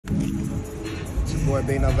Boy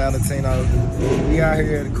Bino Valentino. We out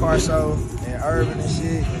here at the car show in Urban and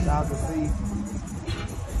shit. As y'all can see,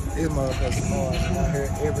 these motherfuckers cars out here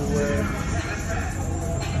everywhere.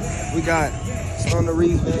 We got Stunna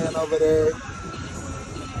Reese van over there.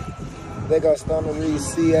 They got Stunna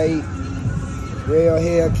Reese C8, Real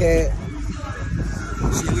Hellcat.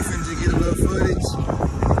 Shit, we finna just get a little footage.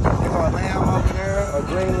 They got a Lamb over there, a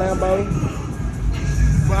green Lambo.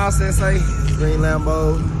 What else they say? Green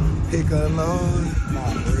Lambo, pick a nose.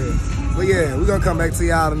 Nah, for real. But yeah, we gonna come back to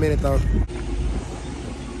y'all in a minute though.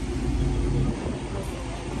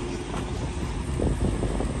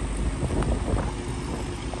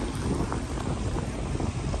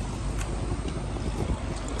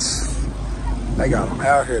 They got them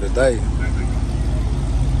out here today.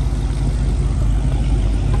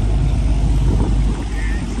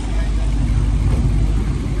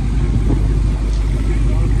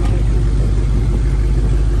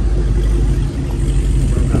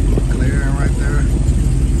 Clearing right there.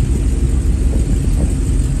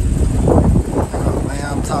 They got a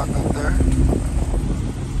lamb talk up there.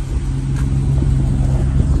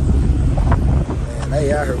 Man,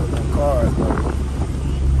 they out here with them cars, bro.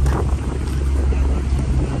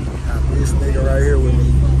 This nigga right here with me.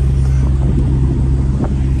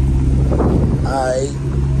 Alright.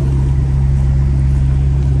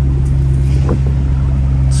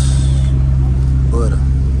 Butter.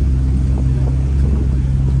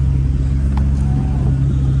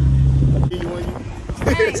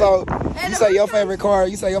 So you say your favorite car?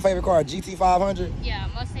 You say your favorite car GT500? Yeah, I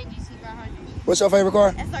must say GT500. What's your favorite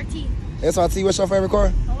car? SRT. SRT. What's your favorite car?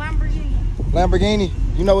 A Lamborghini. Lamborghini.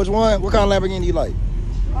 You know which one? What kind of Lamborghini you like?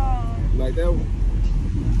 You like that one?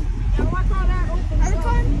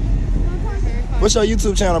 What's your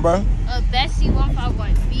YouTube channel, bro?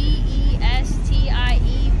 Bestie151. BESTIE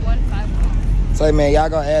 151. Say, man, y'all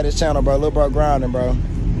gonna add this channel, bro. Lil' bro grinding, bro.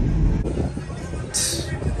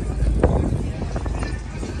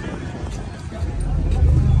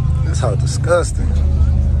 That's how disgusting. Hey,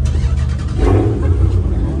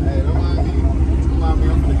 don't mind me. Don't mind me.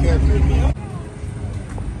 I'm for the camera.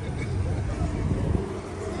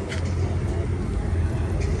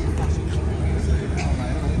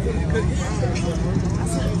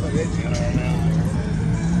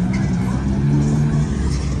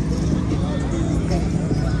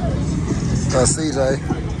 CJ.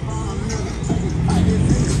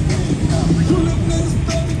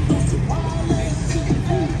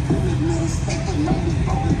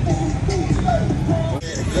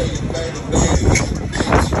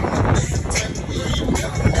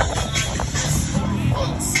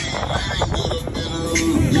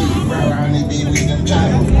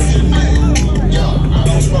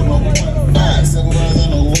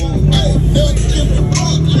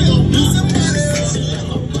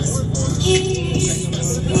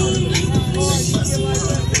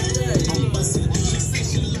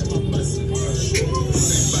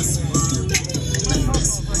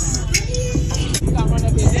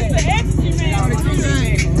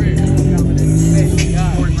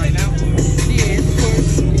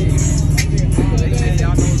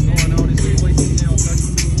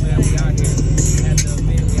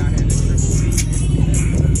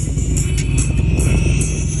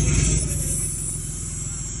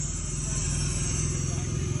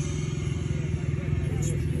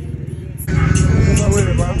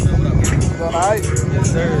 Alright?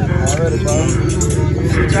 Yes, sir. Already, bro.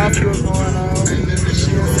 Shit, y'all see what's going on.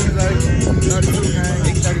 Shit, like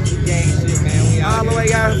 32 gang shit, man. We all the way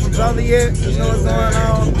out from Joliet. You know what's going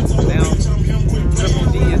on. Now, Triple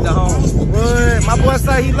D is the home. What? My boy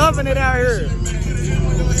say he loving it out here.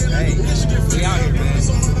 Hey, we out here,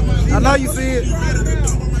 man. I know you see it.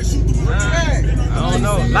 I don't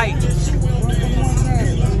know. Light.